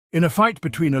In a fight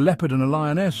between a leopard and a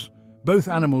lioness, both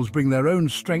animals bring their own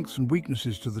strengths and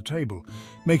weaknesses to the table,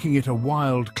 making it a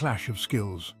wild clash of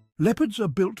skills. Leopards are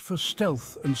built for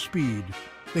stealth and speed.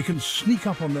 They can sneak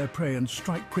up on their prey and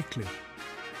strike quickly.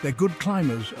 They're good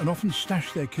climbers and often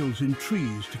stash their kills in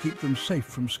trees to keep them safe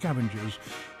from scavengers,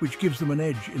 which gives them an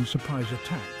edge in surprise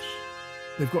attacks.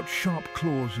 They've got sharp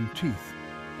claws and teeth,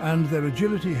 and their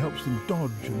agility helps them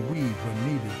dodge and weave when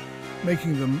needed,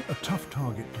 making them a tough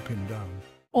target to pin down.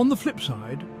 On the flip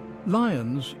side,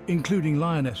 lions, including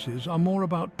lionesses, are more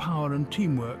about power and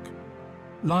teamwork.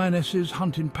 Lionesses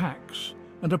hunt in packs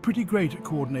and are pretty great at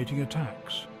coordinating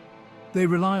attacks. They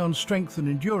rely on strength and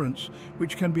endurance,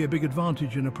 which can be a big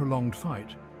advantage in a prolonged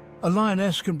fight. A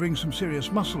lioness can bring some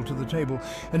serious muscle to the table,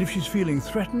 and if she's feeling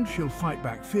threatened, she'll fight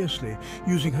back fiercely,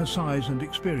 using her size and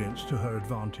experience to her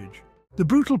advantage. The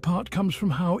brutal part comes from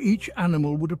how each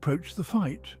animal would approach the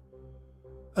fight.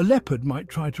 A leopard might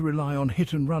try to rely on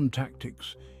hit-and-run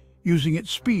tactics, using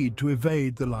its speed to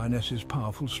evade the lioness's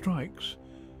powerful strikes.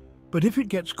 But if it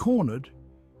gets cornered,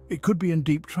 it could be in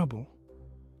deep trouble.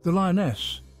 The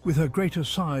lioness, with her greater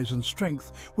size and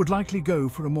strength, would likely go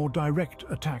for a more direct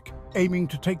attack, aiming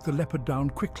to take the leopard down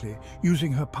quickly,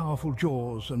 using her powerful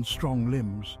jaws and strong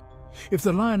limbs. If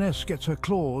the lioness gets her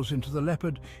claws into the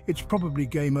leopard, it's probably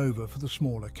game over for the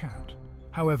smaller cat.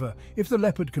 However, if the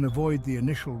leopard can avoid the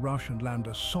initial rush and land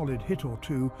a solid hit or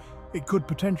two, it could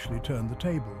potentially turn the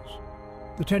tables.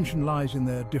 The tension lies in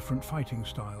their different fighting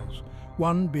styles,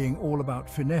 one being all about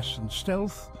finesse and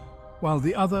stealth, while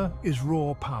the other is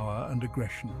raw power and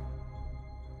aggression.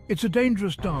 It's a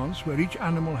dangerous dance where each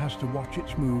animal has to watch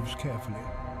its moves carefully.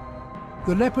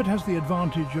 The leopard has the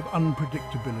advantage of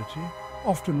unpredictability,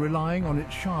 often relying on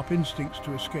its sharp instincts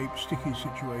to escape sticky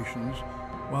situations,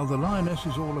 while the lioness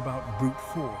is all about brute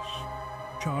force,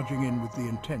 charging in with the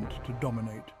intent to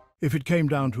dominate. If it came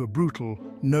down to a brutal,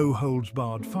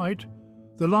 no-holds-barred fight,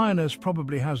 the lioness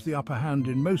probably has the upper hand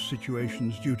in most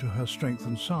situations due to her strength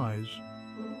and size.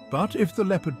 But if the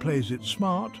leopard plays it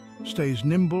smart, stays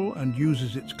nimble and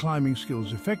uses its climbing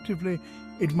skills effectively,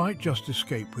 it might just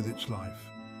escape with its life.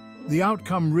 The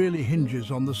outcome really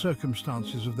hinges on the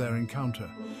circumstances of their encounter.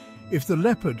 If the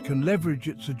leopard can leverage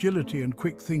its agility and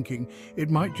quick thinking, it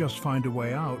might just find a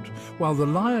way out, while the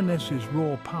lioness's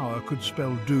raw power could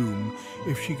spell doom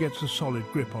if she gets a solid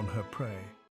grip on her prey.